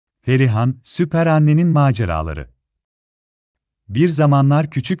Perihan, Süper Annenin Maceraları. Bir zamanlar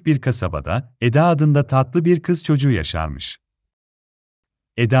küçük bir kasabada, Eda adında tatlı bir kız çocuğu yaşarmış.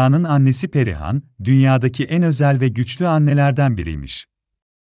 Eda'nın annesi Perihan, dünyadaki en özel ve güçlü annelerden biriymiş.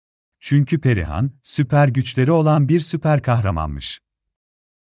 Çünkü Perihan, süper güçleri olan bir süper kahramanmış.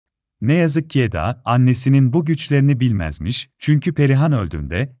 Ne yazık ki Eda, annesinin bu güçlerini bilmezmiş, çünkü Perihan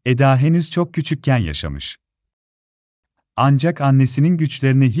öldüğünde, Eda henüz çok küçükken yaşamış. Ancak annesinin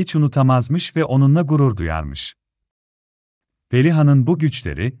güçlerini hiç unutamazmış ve onunla gurur duyarmış. Perihan'ın bu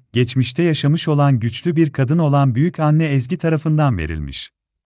güçleri, geçmişte yaşamış olan güçlü bir kadın olan büyük anne Ezgi tarafından verilmiş.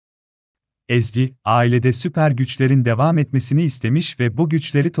 Ezgi, ailede süper güçlerin devam etmesini istemiş ve bu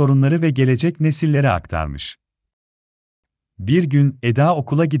güçleri torunları ve gelecek nesillere aktarmış. Bir gün Eda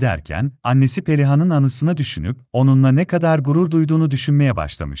okula giderken, annesi Perihan'ın anısına düşünüp, onunla ne kadar gurur duyduğunu düşünmeye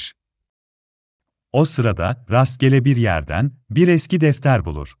başlamış. O sırada, rastgele bir yerden, bir eski defter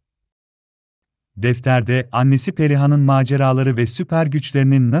bulur. Defterde, annesi Perihan'ın maceraları ve süper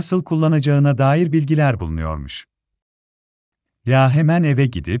güçlerinin nasıl kullanacağına dair bilgiler bulunuyormuş. Ya hemen eve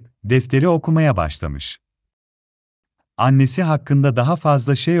gidip, defteri okumaya başlamış. Annesi hakkında daha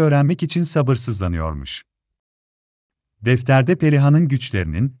fazla şey öğrenmek için sabırsızlanıyormuş. Defterde Perihan'ın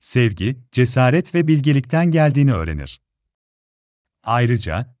güçlerinin, sevgi, cesaret ve bilgelikten geldiğini öğrenir.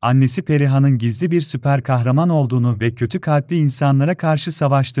 Ayrıca, annesi Perihan'ın gizli bir süper kahraman olduğunu ve kötü kalpli insanlara karşı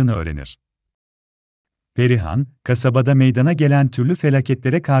savaştığını öğrenir. Perihan, kasabada meydana gelen türlü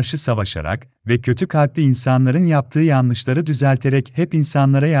felaketlere karşı savaşarak ve kötü kalpli insanların yaptığı yanlışları düzelterek hep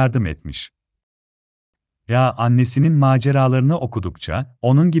insanlara yardım etmiş. Ya annesinin maceralarını okudukça,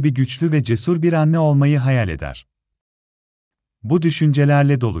 onun gibi güçlü ve cesur bir anne olmayı hayal eder. Bu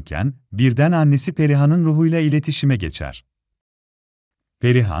düşüncelerle doluken, birden annesi Perihan'ın ruhuyla iletişime geçer.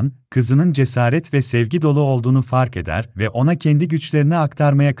 Perihan, kızının cesaret ve sevgi dolu olduğunu fark eder ve ona kendi güçlerini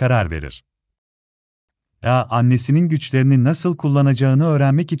aktarmaya karar verir. Annesinin güçlerini nasıl kullanacağını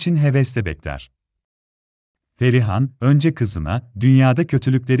öğrenmek için hevesle bekler. Perihan, önce kızına, dünyada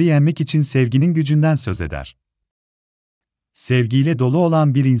kötülükleri yenmek için sevginin gücünden söz eder. Sevgiyle dolu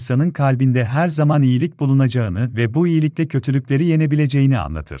olan bir insanın kalbinde her zaman iyilik bulunacağını ve bu iyilikle kötülükleri yenebileceğini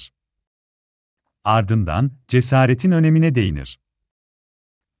anlatır. Ardından, cesaretin önemine değinir.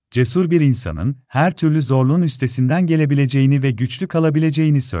 Cesur bir insanın, her türlü zorluğun üstesinden gelebileceğini ve güçlü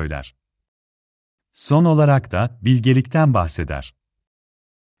kalabileceğini söyler. Son olarak da, bilgelikten bahseder.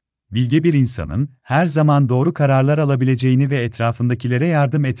 Bilge bir insanın, her zaman doğru kararlar alabileceğini ve etrafındakilere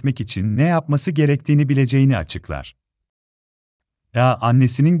yardım etmek için ne yapması gerektiğini bileceğini açıklar.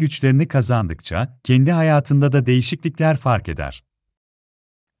 Annesinin güçlerini kazandıkça, kendi hayatında da değişiklikler fark eder.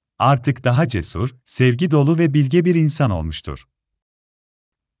 Artık daha cesur, sevgi dolu ve bilge bir insan olmuştur.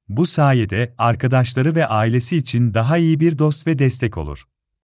 Bu sayede, arkadaşları ve ailesi için daha iyi bir dost ve destek olur.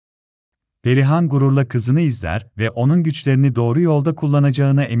 Perihan gururla kızını izler ve onun güçlerini doğru yolda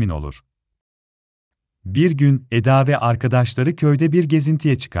kullanacağına emin olur. Bir gün Eda ve arkadaşları köyde bir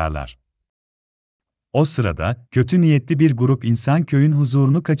gezintiye çıkarlar. O sırada kötü niyetli bir grup insan köyün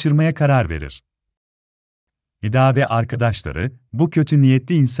huzurunu kaçırmaya karar verir. Eda ve arkadaşları bu kötü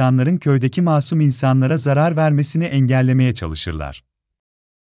niyetli insanların köydeki masum insanlara zarar vermesini engellemeye çalışırlar.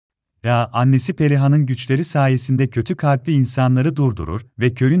 Annesi Perihan'ın güçleri sayesinde kötü kalpli insanları durdurur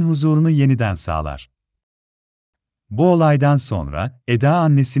ve köyün huzurunu yeniden sağlar. Bu olaydan sonra, Eda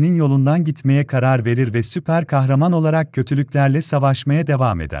annesinin yolundan gitmeye karar verir ve süper kahraman olarak kötülüklerle savaşmaya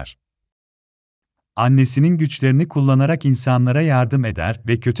devam eder. Annesinin güçlerini kullanarak insanlara yardım eder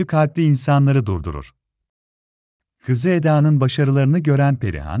ve kötü kalpli insanları durdurur. Kızı Eda'nın başarılarını gören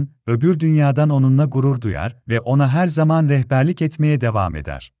Perihan, öbür dünyadan onunla gurur duyar ve ona her zaman rehberlik etmeye devam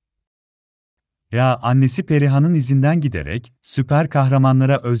eder. Annesi Perihan'ın izinden giderek, süper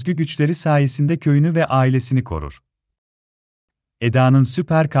kahramanlara özgü güçleri sayesinde köyünü ve ailesini korur. Eda'nın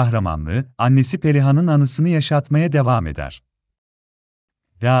süper kahramanlığı, annesi Perihan'ın anısını yaşatmaya devam eder.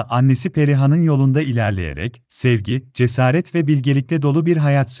 Annesi Perihan'ın yolunda ilerleyerek, sevgi, cesaret ve bilgelikle dolu bir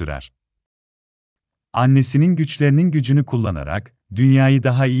hayat sürer. Annesinin güçlerinin gücünü kullanarak, dünyayı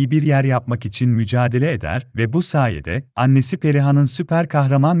daha iyi bir yer yapmak için mücadele eder ve bu sayede, annesi Perihan'ın süper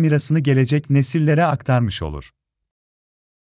kahraman mirasını gelecek nesillere aktarmış olur.